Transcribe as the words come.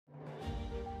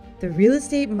The real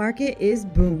estate market is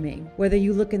booming. Whether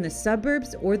you look in the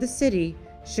suburbs or the city,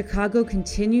 Chicago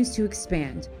continues to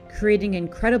expand, creating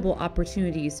incredible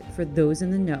opportunities for those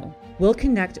in the know. We'll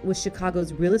connect with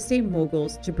Chicago's real estate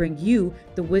moguls to bring you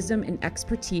the wisdom and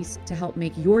expertise to help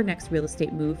make your next real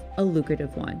estate move a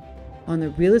lucrative one on the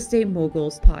Real Estate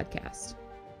Moguls Podcast.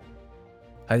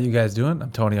 How you guys doing? I'm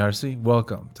Tony Arce.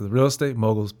 Welcome to the Real Estate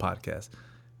Moguls Podcast.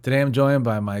 Today I'm joined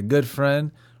by my good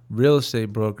friend, real estate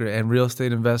broker and real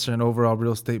estate investor and overall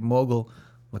real estate mogul,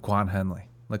 LaQuan Henley.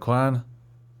 LaQuan,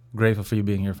 grateful for you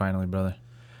being here finally, brother.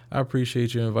 I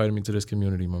appreciate you inviting me to this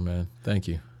community, my man. Thank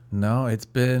you. No, it's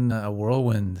been a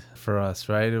whirlwind for us,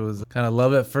 right? It was kind of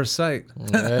love at first sight.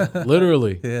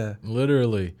 Literally. Yeah.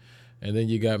 Literally. And then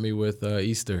you got me with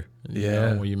Easter. You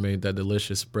know, when you made that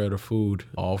delicious spread of food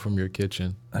all from your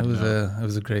kitchen. It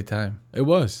was a great time. It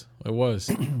was. It was.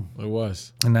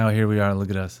 And now here we are.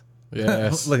 Look at us.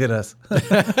 Yes. Look at us.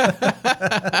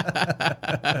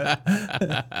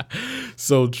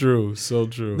 So true. So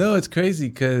true. No, it's crazy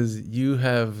because it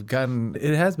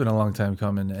has been a long time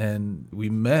coming. And we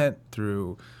met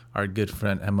through our good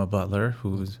friend, Emma Butler,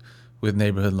 who's with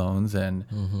Neighborhood Loans, and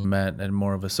met at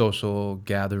more of a social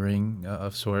gathering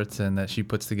of sorts, and that she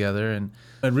puts together. And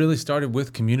it really started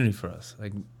with community for us,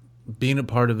 like being a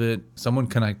part of it, someone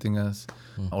connecting us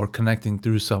or connecting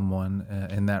through someone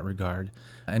in that regard,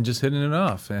 and just hitting it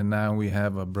off. And now we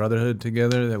have a brotherhood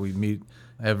together that we meet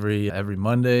every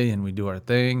Monday, and we do our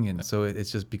thing. And so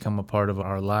it's just become a part of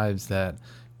our lives that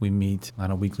we meet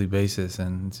on a weekly basis.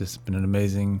 And it's just been an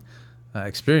amazing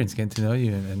experience getting to know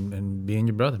you and being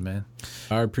your brother, man.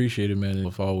 I appreciate it, man.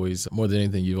 You've always, more than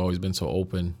anything, you've always been so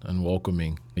open and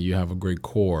welcoming. You have a great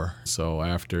core. So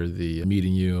after the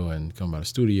meeting you and coming by the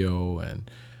studio and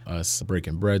us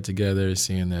breaking bread together,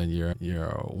 seeing that you're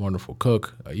a wonderful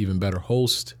cook, an even better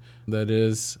host, that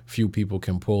is, few people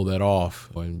can pull that off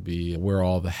and wear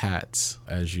all the hats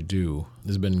as you do.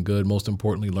 It's been good, most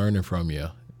importantly, learning from you.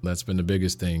 That's been the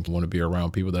biggest thing. I want to be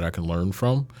around people that I can learn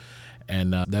from.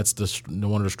 And that's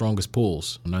one of the strongest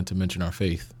pulls, not to mention our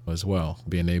faith as well,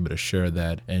 being able to share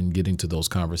that and getting to those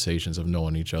conversations of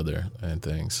knowing each other and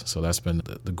things. So that's been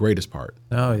the greatest part.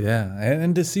 Oh, yeah.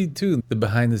 And to see, too, the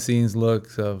behind-the-scenes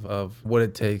looks of what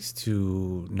it takes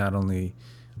to not only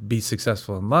be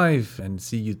successful in life and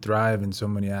see you thrive in so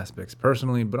many aspects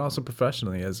personally, but also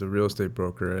professionally as a real estate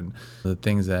broker, and the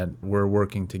things that we're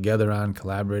working together on,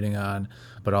 collaborating on,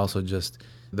 but also just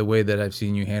the way that I've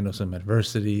seen you handle some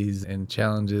adversities and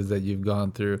challenges that you've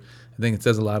gone through. I think it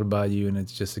says a lot about you, and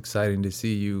it's just exciting to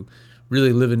see you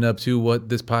really living up to what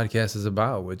this podcast is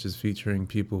about, which is featuring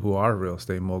people who are real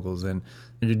estate moguls. And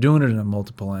you're doing it in a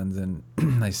multiple ends, and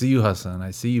I see you hustling.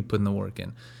 I see you putting the work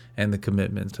in and the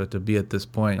commitment. So to be at this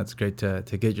point, it's great to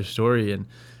get your story and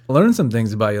learn some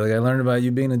things about you. Like I learned about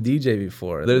you being a DJ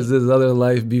before. There's this other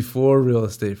life before real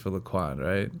estate for LaQuan,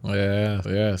 right? Yeah,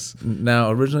 yes.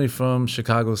 Now, originally from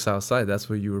Chicago's South Side, that's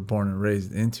where you were born and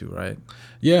raised into, right?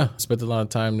 Yeah, spent a lot of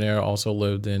time there. Also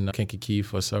lived in Kankakee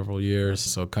for several years.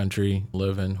 So country,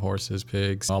 living, horses,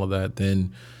 pigs, all of that.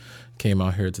 Then came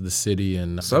out here to the city.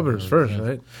 And suburbs first,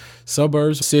 right?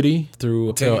 Suburbs, city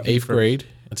until eighth grade.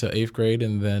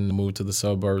 And then moved to the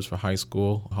suburbs for high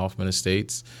school, Hoffman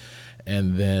Estates.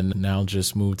 And then now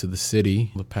just moved to the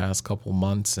city the past couple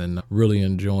months and really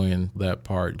enjoying that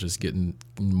part, just getting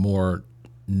more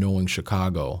knowing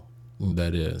Chicago,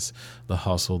 that is, the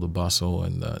hustle, the bustle,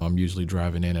 and I'm usually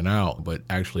driving in and out, but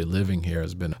actually living here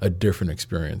has been a different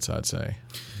experience, I'd say.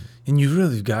 And you've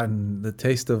really gotten the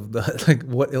taste of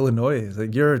what Illinois is.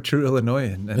 Like you're a true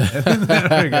Illinoisan in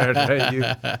that regard,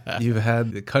 right? You've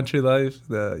had the country life.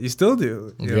 You still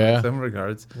do, in some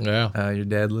regards. Yeah. Your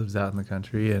dad lives out in the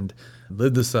country and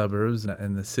lived the suburbs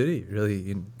and the city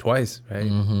really twice, right?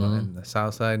 In the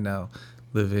South Side, now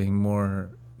living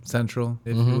more central,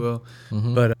 if you will.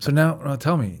 But so now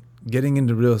tell me, getting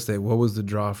into real estate, what was the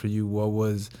draw for you? What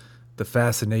was the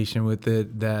fascination with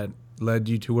it that led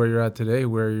you to where you're at today,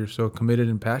 where you're so committed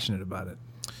and passionate about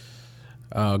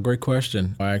it? Great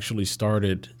question. I actually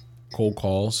started cold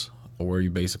calls, where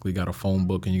you basically got a phone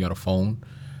book and you got a phone.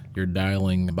 You're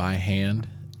dialing by hand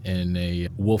in a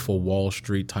Wolf of Wall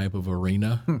Street type of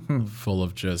arena full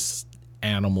of just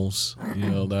animals,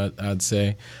 that I'd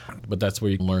say. But that's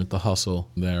where you learned the hustle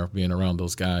there, being around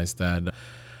those guys that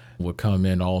would come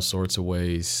in all sorts of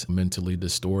ways, mentally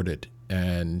distorted,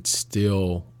 and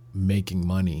still making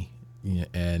money.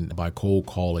 And by cold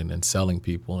calling and selling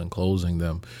people and closing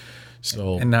them.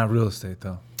 And not real estate,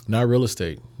 though. Not real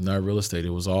estate. It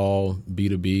was all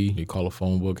B2B. You call a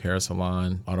phone book, hair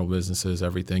salon, auto businesses,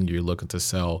 everything. You're looking to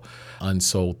sell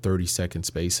unsold 30-second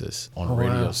spaces on a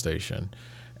radio station.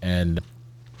 And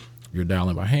You're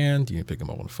dialing by hand, you pick them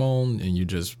up on the phone, and you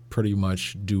just pretty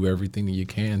much do everything that you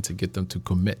can to get them to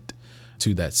commit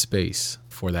to that space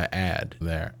for that ad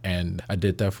there. And I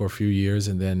did that for a few years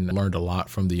and then learned a lot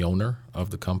from the owner of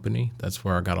the company. That's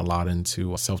where I got a lot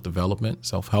into self-development,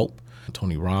 self-help,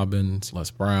 Tony Robbins,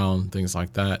 Les Brown, things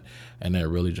like that. And that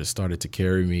really just started to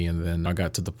carry me. And then I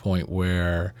got to the point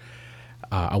where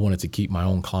I wanted to keep my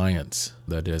own clients.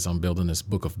 That is, I'm building this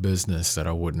book of business that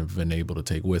I wouldn't have been able to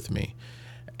take with me.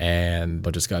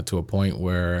 But just got to a point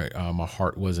where my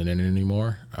heart wasn't in it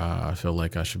anymore. I feel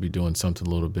like I should be doing something a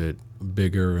little bit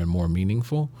bigger and more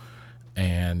meaningful.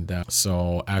 And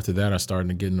so after that, I started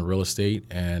to get into real estate,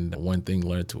 and one thing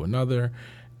led to another.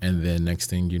 And then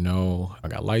next thing you know, I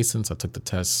got licensed. I took the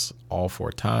tests all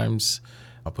 4 times.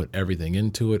 I put everything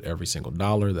into it, every single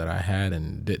dollar that I had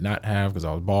and did not have, because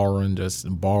I was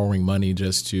borrowing money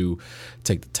just to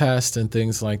take the test and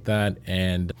things like that.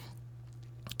 And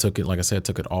took it, like I said,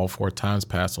 took it all 4 times,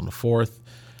 passed on the 4th,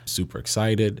 super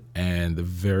excited. And the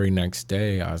very next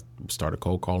day, I started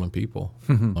cold calling people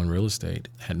on real estate.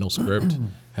 Had no script,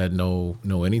 had no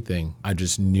anything. I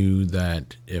just knew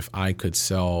that if I could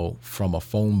sell from a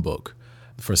phone book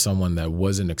for someone that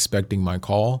wasn't expecting my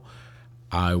call,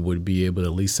 I would be able to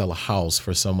at least sell a house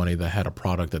for somebody that had a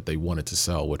product that they wanted to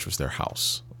sell, which was their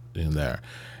house in there.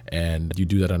 And you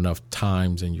do that enough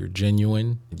times and you're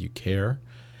genuine and you care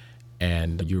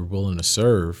and you're willing to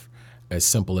serve. As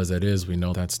simple as that is, we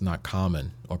know that's not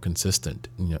common or consistent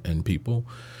in people.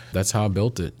 That's how I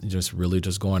built it, just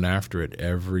going after it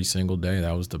every single day.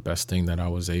 That was the best thing that I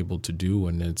was able to do.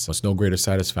 And it's no greater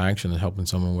satisfaction than helping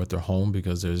someone with their home,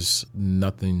 because there's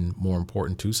nothing more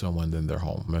important to someone than their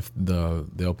home. If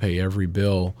they'll pay every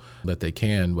bill that they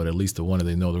can, but at least the one that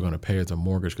they know they're going to pay is a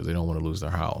mortgage, because they don't want to lose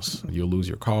their house. You'll lose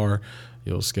your car.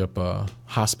 You'll skip a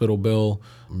hospital bill,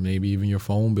 maybe even your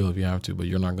phone bill if you have to, but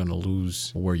you're not going to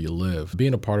lose where you live.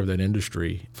 Being a part of that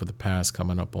industry for the past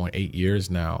coming up on 8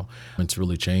 years now, it's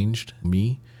really changed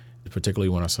me, particularly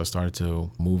when I started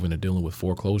to move into dealing with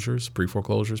foreclosures,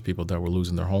 pre-foreclosures, people that were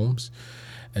losing their homes,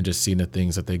 and just seeing the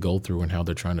things that they go through and how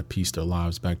they're trying to piece their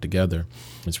lives back together.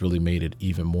 It's really made it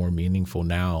even more meaningful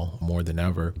now, more than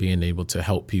ever, being able to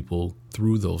help people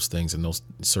through those things in those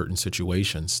certain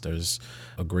situations. There's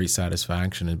a great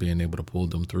satisfaction in being able to pull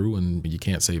them through, and you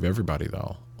can't save everybody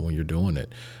though when you're doing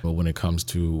it. But when it comes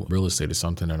to real estate, it's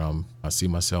something that I see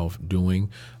myself doing,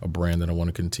 a brand that I want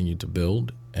to continue to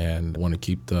build, and want to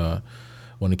keep the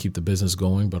business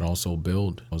going, but also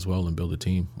build as well and build a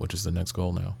team, which is the next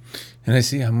goal now. And I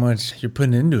see how much you're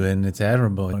putting into it, and it's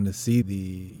admirable. And to see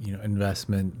the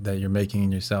investment that you're making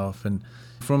in yourself. And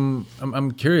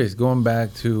I'm curious, going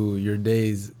back to your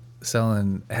days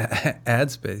selling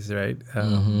ad space, right?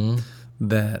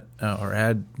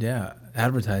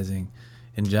 Advertising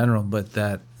in general, but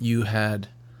that you had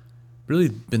really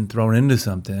been thrown into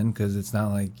something, because it's not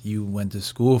like you went to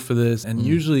school for this. And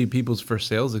usually people's first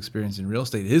sales experience in real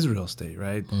estate is real estate,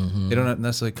 right? They don't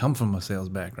necessarily come from a sales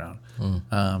background,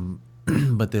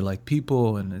 but they like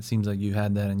people, and it seems like you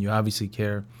had that, and you obviously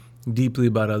care deeply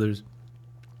about others.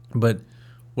 But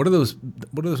what are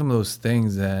some of those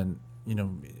things that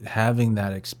having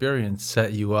that experience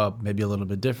set you up maybe a little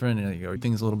bit different, or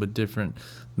things a little bit different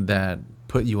that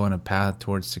put you on a path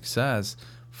towards success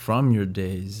from your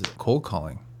days cold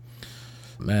calling?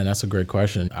 Man, that's a great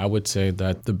question. I would say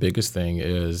that the biggest thing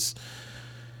is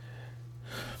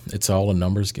it's all a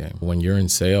numbers game. When you're in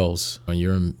sales, when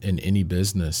you're in any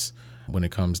business, when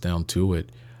it comes down to it,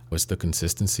 it's the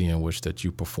consistency in which that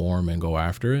you perform and go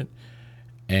after it.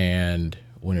 And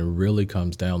when it really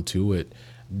comes down to it,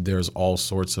 there's all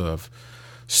sorts of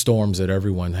storms that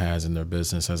everyone has in their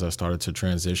business. As I started to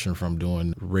transition from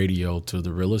doing radio to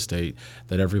the real estate,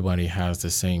 that everybody has the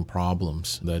same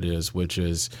problems, which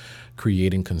is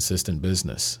creating consistent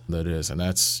business, and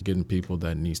that's getting people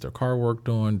that needs their car worked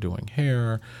on, doing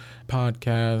hair,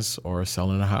 podcasts, or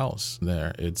selling a house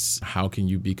there. It's how can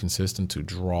you be consistent to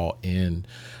draw in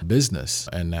business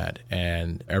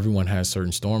and everyone has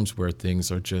certain storms where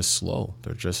things are just slow.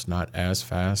 They're just not as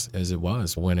fast as it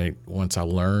was. Once I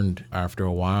learned after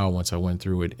a while, once I went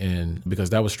through it because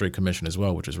that was straight commission as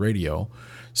well, which is radio.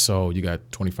 So you got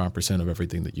 25% of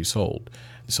everything that you sold.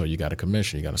 So you got a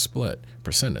commission, you got a split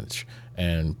percentage,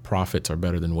 and profits are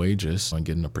better than wages. And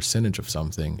getting a percentage of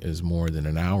something is more than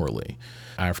an hourly.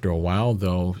 After a while,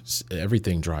 though,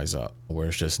 everything dries up where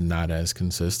it's just not as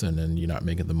consistent and you're not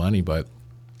making the money. But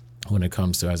when it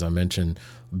comes to, as I mentioned,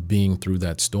 being through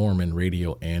that storm in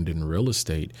radio and in real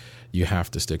estate, you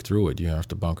have to stick through it. You have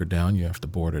to bunker down. You have to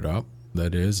board it up.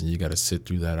 And you got to sit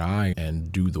through that eye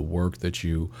and do the work that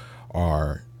you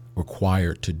are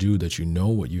required to do, that you know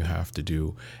what you have to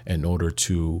do in order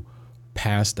to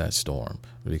past that storm,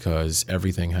 because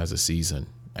everything has a season.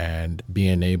 And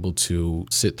being able to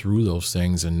sit through those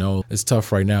things and know it's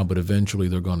tough right now, but eventually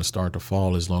they're going to start to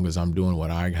fall as long as I'm doing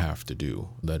what I have to do.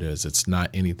 That is, it's not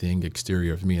anything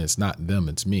exterior of me. It's not them,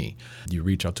 it's me. You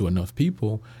reach out to enough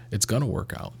people, it's going to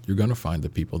work out. You're going to find the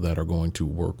people that are going to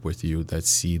work with you, that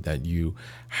see that you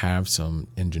have some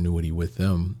ingenuity with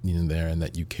them in there, and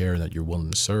that you care, that you're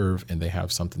willing to serve, and they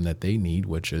have something that they need,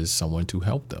 which is someone to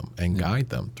help them and guide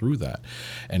them through that.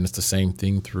 And it's the same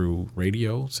thing through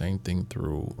radio, same thing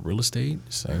through real estate,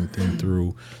 same thing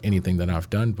through anything that I've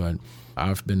done. But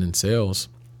I've been in sales.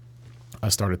 I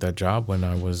started that job when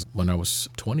I was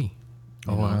 20.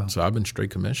 Oh, wow. So I've been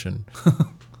straight commission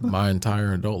my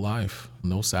entire adult life,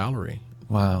 no salary.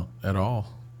 Wow. At all.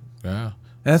 Yeah.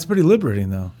 That's pretty liberating,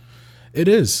 though. It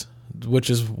is, which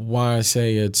is why I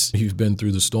say you've been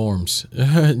through the storms.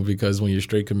 Because when you're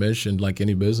straight commissioned, like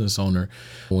any business owner,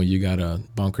 when you got to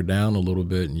bunker down a little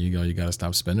bit and you got to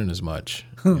stop spending as much.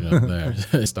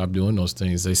 Stop doing those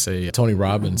things. They say, Tony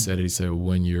Robbins said, he said,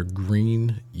 when you're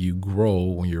green, you grow.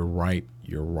 When you're ripe,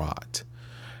 you rot.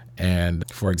 And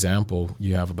for example,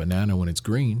 you have a banana when it's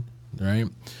green, right?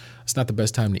 It's not the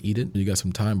best time to eat it. You got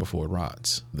some time before it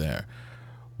rots there.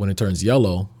 When it turns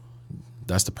yellow,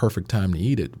 that's the perfect time to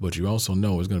eat it, but you also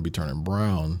know it's going to be turning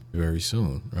brown very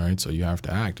soon, right? So you have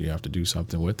to act. You have to do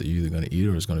something with it. You're either going to eat it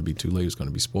or it's going to be too late. It's going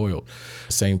to be spoiled.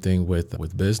 Same thing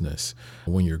with business.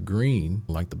 When you're green,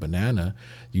 like the banana,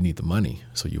 you need the money.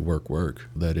 So you work,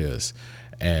 that is.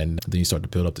 And then you start to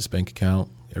build up this bank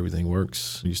account. Everything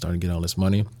works. You start to get all this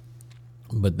money.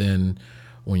 But then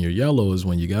when you're yellow is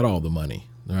when you got all the money,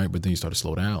 right? But then you start to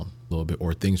slow down a little bit,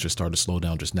 or things just start to slow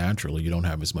down just naturally. You don't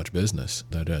have as much business,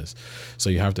 that is. So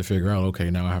you have to figure out, okay,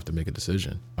 now I have to make a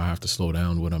decision. I have to slow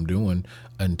down what I'm doing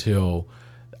until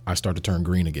I start to turn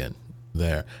green again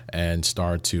there and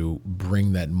start to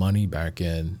bring that money back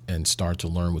in and start to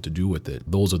learn what to do with it.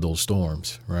 Those are those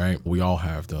storms, right? We all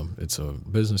have them. It's a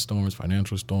business storms,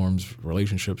 financial storms,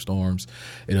 relationship storms.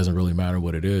 It doesn't really matter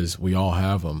what it is. We all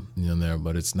have them in there,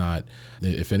 but it's not,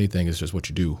 if anything, it's just what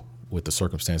you do with the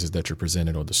circumstances that you're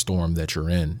presented or the storm that you're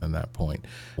in at that point.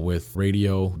 With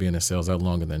radio, being in sales that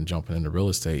long and then jumping into real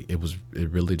estate, it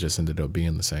really just ended up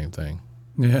being the same thing.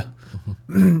 Yeah.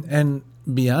 And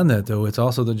beyond that, though, it's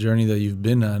also the journey that you've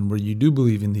been on where you do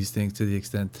believe in these things to the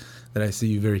extent that I see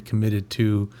you very committed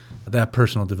to that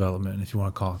personal development, if you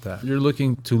want to call it that. You're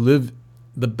looking to live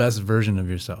the best version of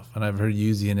yourself. And I've heard you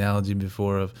use the analogy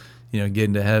before of,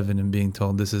 getting to heaven and being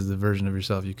told this is the version of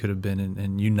yourself you could have been,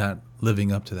 and you not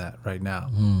living up to that right now.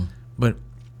 But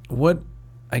what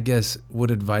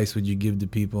advice would you give to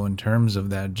people in terms of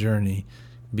that journey?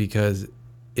 Because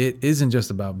it isn't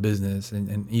just about business,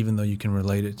 and even though you can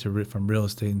relate it to from real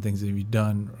estate and things that you've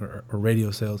done or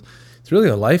radio sales, it's really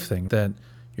a life thing that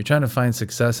you're trying to find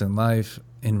success in life,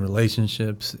 in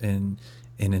relationships, in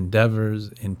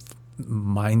endeavors, in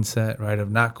mindset, right, of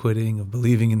not quitting, of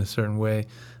believing in a certain way,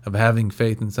 of having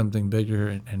faith in something bigger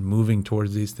and moving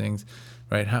towards these things,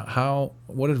 right?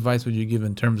 What advice would you give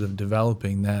in terms of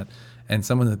developing that and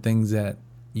some of the things that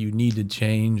you need to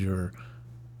change, or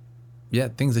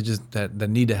things that just that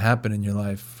need to happen in your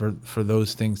life for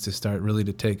those things to start really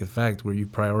to take effect, where you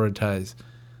prioritize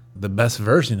the best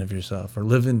version of yourself, or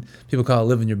people call it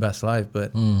living your best life,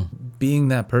 but being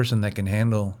that person that can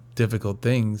handle difficult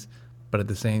things, but at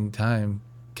the same time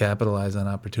capitalize on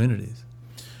opportunities.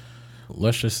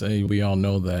 Let's just say we all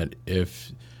know that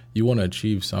if you want to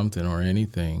achieve something or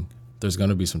anything, there's going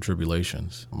to be some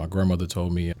tribulations. My grandmother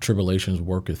told me tribulations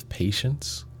worketh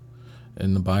patience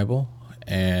in the Bible.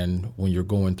 And when you're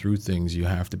going through things, you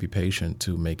have to be patient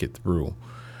to make it through.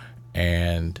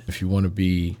 And if you want to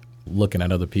be looking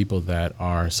at other people that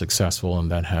are successful and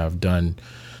that have done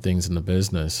things in the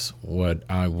business, what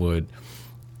I would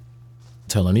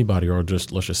tell anybody, or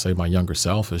just let's just say my younger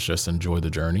self, is just enjoy the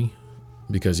journey,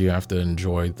 because you have to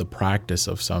enjoy the practice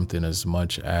of something as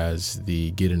much as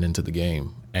the getting into the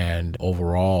game. And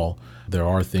overall, there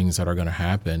are things that are going to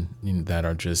happen that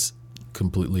are just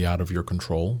completely out of your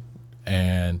control.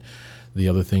 And the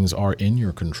other things are in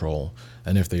your control.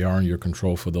 And if they are in your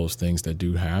control for those things that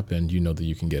do happen, you know that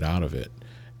you can get out of it.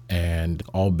 And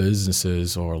all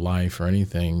businesses or life or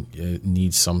anything, it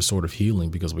needs some sort of healing,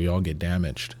 because we all get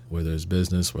damaged, whether it's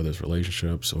business, whether it's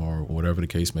relationships, or whatever the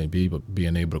case may be. But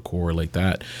being able to correlate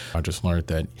that, I just learned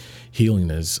that healing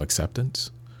is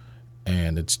acceptance.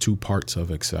 And it's two parts of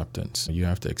acceptance. You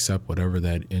have to accept whatever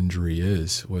that injury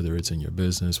is, whether it's in your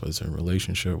business, whether it's in a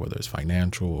relationship, whether it's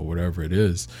financial or whatever it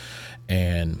is.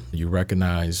 And you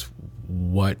recognize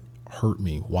what hurt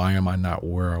me? Why am I not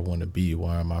where I want to be?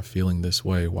 Why am I feeling this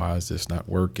way? Why is this not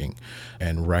working?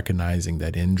 And recognizing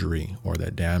that injury or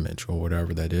that damage or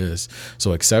whatever that is.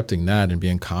 So accepting that and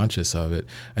being conscious of it.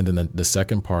 And then the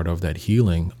second part of that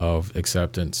healing of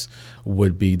acceptance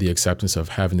would be the acceptance of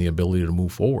having the ability to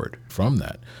move forward from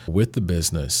that. With the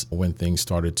business, when things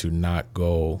started to not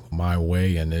go my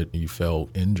way and you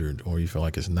felt injured or you feel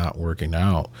like it's not working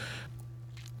out,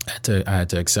 I had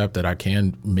to accept that I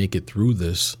can make it through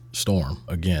this storm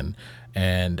again,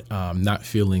 and not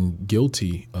feeling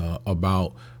guilty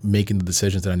about making the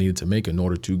decisions that I needed to make in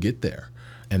order to get there.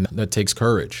 And that takes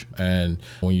courage. And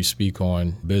when you speak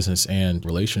on business and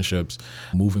relationships,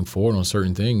 moving forward on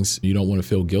certain things, you don't want to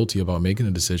feel guilty about making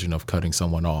a decision of cutting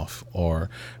someone off or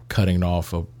cutting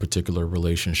off a particular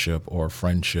relationship or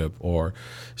friendship or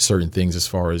certain things as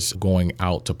far as going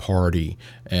out to party,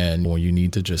 and when you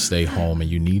need to just stay home and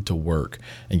you need to work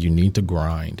and you need to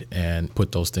grind and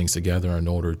put those things together in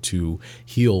order to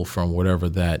heal from whatever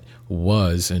that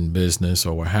was in business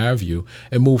or what have you,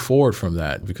 and move forward from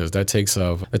that, because that takes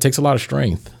a lot of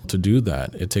strength to do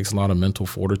that. It takes a lot of mental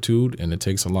fortitude and it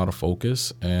takes a lot of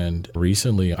focus. And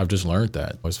recently I've just learned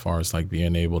that as far as like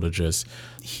being able to just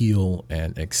heal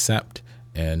and accept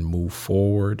and move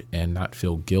forward and not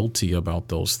feel guilty about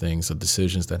those things, the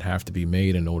decisions that have to be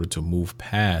made in order to move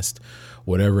past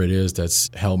whatever it is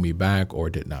that's held me back or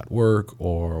did not work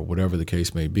or whatever the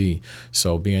case may be.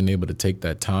 So being able to take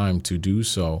that time to do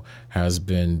so has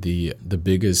been the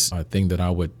biggest thing that I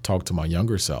would talk to my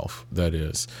younger self, that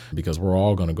is, because we're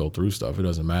all going to go through stuff. It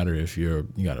doesn't matter if you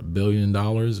got $1 billion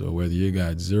or whether you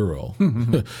got zero.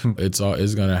 It's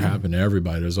going to happen to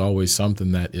everybody. There's always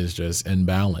something that is just in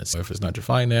balance. If it's not your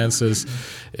finances,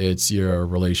 it's your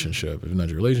relationship. If it's not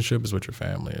your relationship, it's with your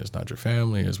family. It's not your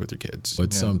family, it's with your kids.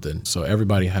 It's something. So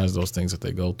everybody has those things that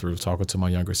they go through. Talking to my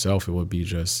younger self, it would be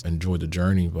just enjoy the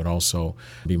journey, but also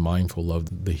be mindful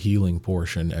of the healing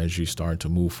portion as you start to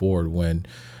move forward when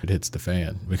it hits the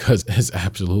fan, because it's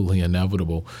absolutely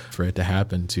inevitable for it to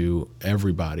happen to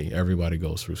everybody. Everybody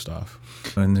goes through stuff.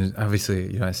 And there's,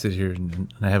 obviously, I sit here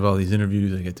and I have all these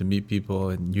interviews. I get to meet people,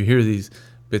 and you hear these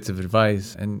bits of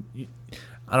advice, and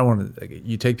I don't want to.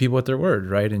 You take people at their word,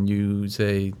 right? And you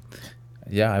say,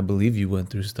 "Yeah, I believe you went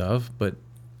through stuff," but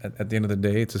at the end of the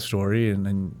day, it's a story,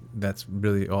 and that's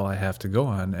really all I have to go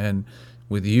on. And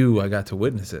with you, I got to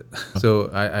witness it.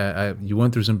 So you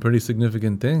went through some pretty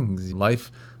significant things,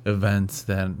 life events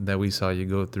that we saw you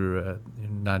go through,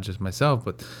 not just myself,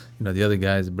 but the other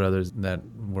guys, brothers that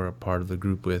were a part of the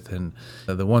group with. And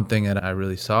the one thing that I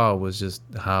really saw was just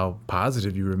how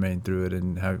positive you remained through it,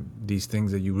 and how these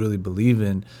things that you really believe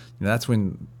in, that's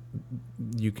when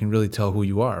you can really tell who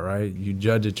you are, right? You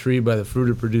judge a tree by the fruit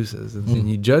it produces, and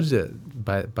you judge it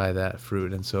by that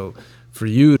fruit. And so for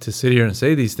you to sit here and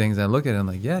say these things, and I look at it and I'm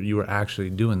like, yeah, you were actually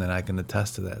doing that. I can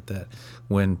attest to that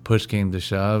when push came to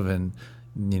shove, and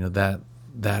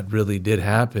that really did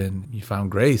happen, you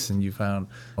found grace and you found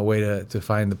a way to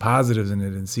find the positives in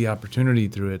it and see opportunity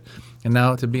through it. And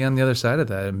now to be on the other side of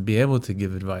that and be able to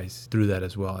give advice through that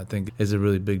as well, I think is a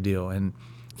really big deal. And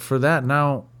for that,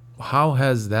 now, how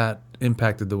has that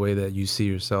impacted the way that you see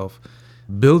yourself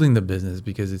building the business?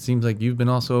 Because it seems like you've been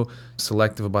also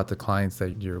selective about the clients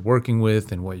that you're working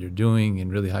with and what you're doing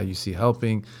and really how you see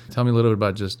helping. Tell me a little bit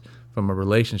about, just from a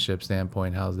relationship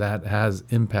standpoint, how that has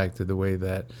impacted the way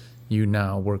that you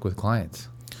now work with clients.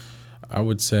 I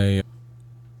would say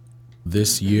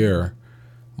this year,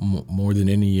 more than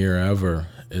any year ever,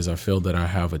 is I feel that I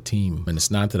have a team. And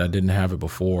it's not that I didn't have it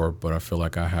before, but I feel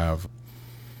like I have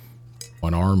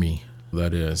an army,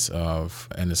 that is,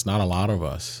 and it's not a lot of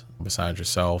us besides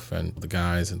yourself and the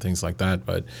guys and things like that.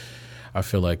 But I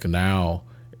feel like now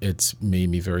it's made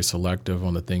me very selective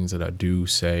on the things that I do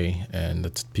say and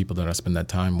the people that I spend that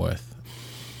time with,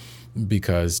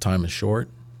 because time is short.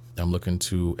 I'm looking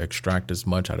to extract as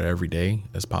much out of every day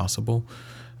as possible.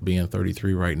 Being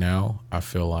 33 right now, I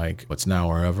feel like it's now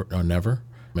or never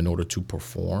in order to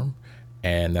perform,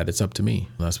 and that it's up to me.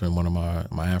 That's been one of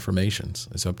my affirmations.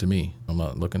 It's up to me. I'm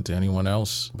not looking to anyone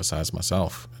else besides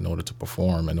myself in order to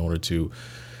perform, in order to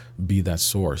be that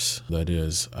source that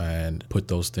is, and put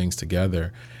those things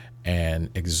together and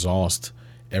exhaust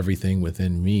everything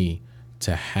within me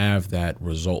to have that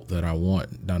result that I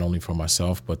want, not only for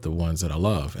myself, but the ones that I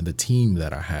love and the team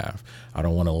that I have. I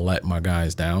don't want to let my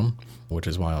guys down, which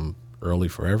is why I'm early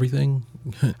for everything.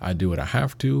 I do what I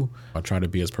have to. I try to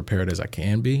be as prepared as I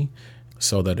can be,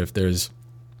 so that if there's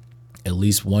at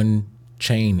least one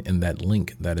chain in that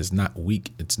link that is not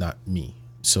weak, it's not me.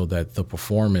 So that the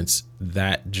performance,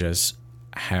 that just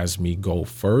has me go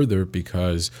further,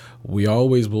 because we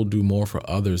always will do more for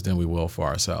others than we will for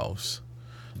ourselves.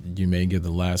 You may give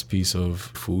the last piece of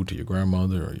food to your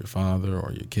grandmother or your father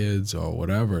or your kids or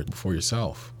whatever before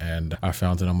yourself. And I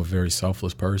found that I'm a very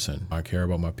selfless person. I care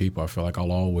about my people. I feel like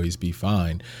I'll always be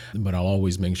fine, but I'll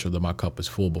always make sure that my cup is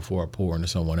full before I pour into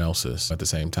someone else's at the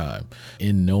same time.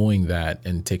 In knowing that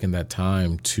and taking that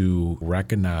time to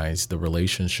recognize the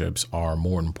relationships are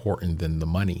more important than the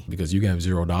money, because you can have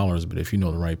 $0, but if you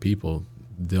know the right people,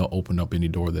 they'll open up any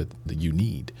door that you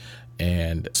need.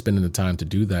 And spending the time to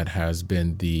do that has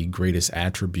been the greatest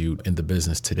attribute in the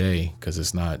business today, because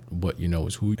it's not what you know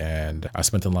is who. And I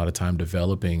spent a lot of time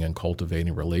developing and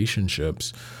cultivating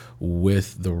relationships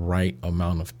with the right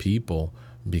amount of people,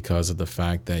 because of the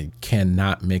fact that you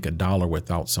cannot make a dollar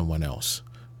without someone else.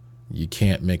 You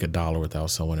can't make a dollar without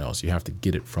someone else. You have to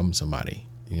get it from somebody.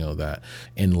 You know that.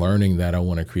 In learning that, I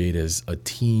want to create as a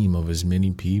team of as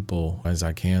many people as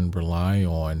I can rely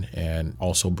on and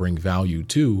also bring value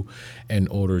to, in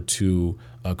order to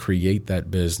create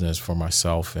that business for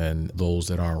myself and those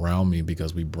that are around me,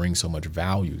 because we bring so much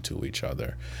value to each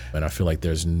other. And I feel like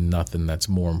there's nothing that's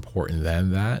more important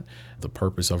than that. The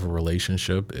purpose of a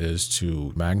relationship is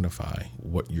to magnify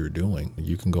what you're doing.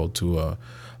 You can go to a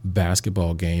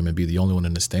basketball game and be the only one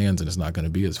in the stands, and it's not going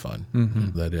to be as fun.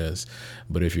 That is.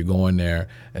 But if you're going there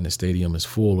and the stadium is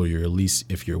full, or you're at least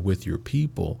if you're with your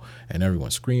people and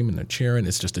everyone's screaming and cheering,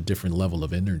 it's just a different level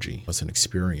of energy. It's an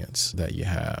experience that you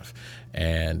have.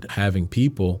 And having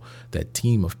people, that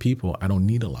team of people, I don't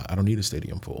need a lot. I don't need a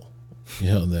stadium full.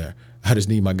 There. I just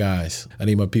need my guys. I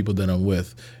need my people that I'm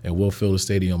with, and we'll fill the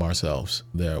stadium ourselves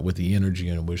there with the energy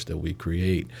in which that we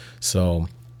create. So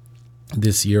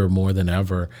this year, more than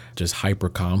ever, just hyper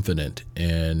confident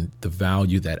in the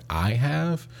value that I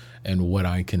have and what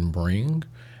I can bring.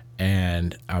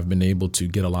 And I've been able to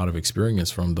get a lot of experience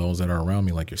from those that are around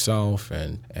me, like yourself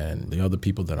and the other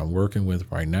people that I'm working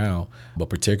with right now,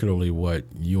 but particularly what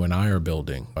you and I are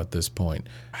building at this point,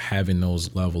 having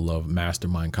those level of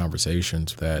mastermind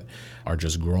conversations that are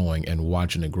just growing and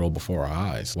watching it grow before our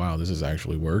eyes. Wow, this is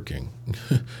actually working.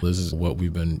 This is what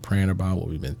we've been praying about, what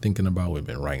we've been thinking about, what we've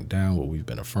been writing down, what we've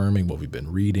been affirming, what we've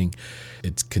been reading.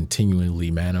 It's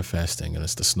continually manifesting, and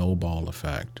it's the snowball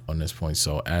effect on this point.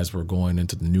 So as we're going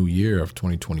into the new year of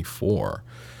 2024,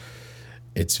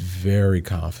 it's very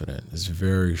confident, it's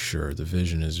very sure, the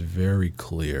vision is very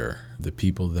clear. The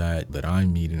people that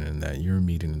I'm meeting and that you're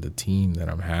meeting and the team that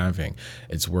I'm having,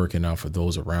 it's working out for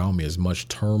those around me. As much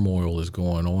turmoil is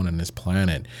going on in this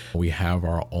planet, we have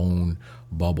our own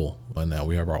bubble, and that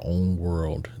we have our own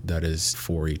world that is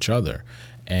for each other.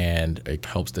 And it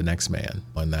helps the next man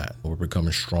on that. We're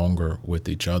becoming stronger with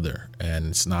each other. And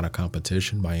it's not a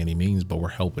competition by any means, but we're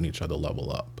helping each other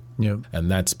level up. Yep. And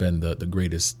that's been the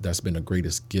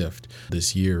greatest gift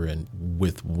this year, and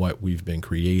with what we've been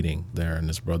creating there in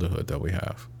this brotherhood that we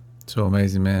have. So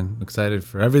amazing, man. Excited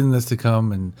for everything that's to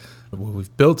come and what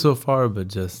we've built so far, but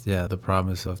just, the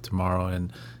promise of tomorrow.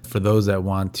 And for those that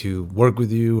want to work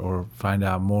with you or find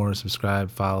out more, subscribe,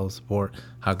 follow, support,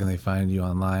 how can they find you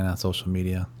online on social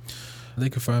media? They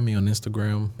can find me on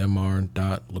Instagram,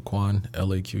 mr.laquan,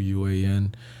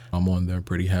 LAQUAN. I'm on there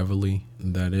pretty heavily,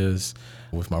 that is,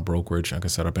 with my brokerage. Like I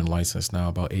said, I've been licensed now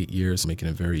about 8 years, making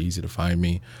it very easy to find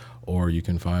me. Or you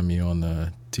can find me on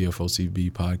the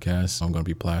TFOCB podcast. I'm going to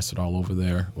be plastered all over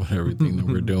there with everything that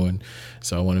we're doing.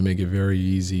 So I want to make it very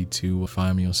easy to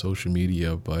find me on social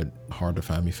media, but hard to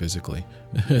find me physically.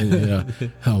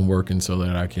 I'm working so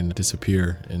that I can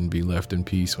disappear and be left in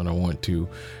peace when I want to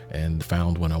and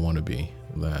found when I want to be.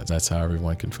 That's how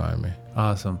everyone can find me.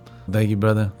 Awesome. Thank you,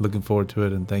 brother. Looking forward to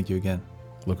it, and thank you again.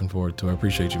 Looking forward to it. I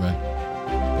appreciate you, man.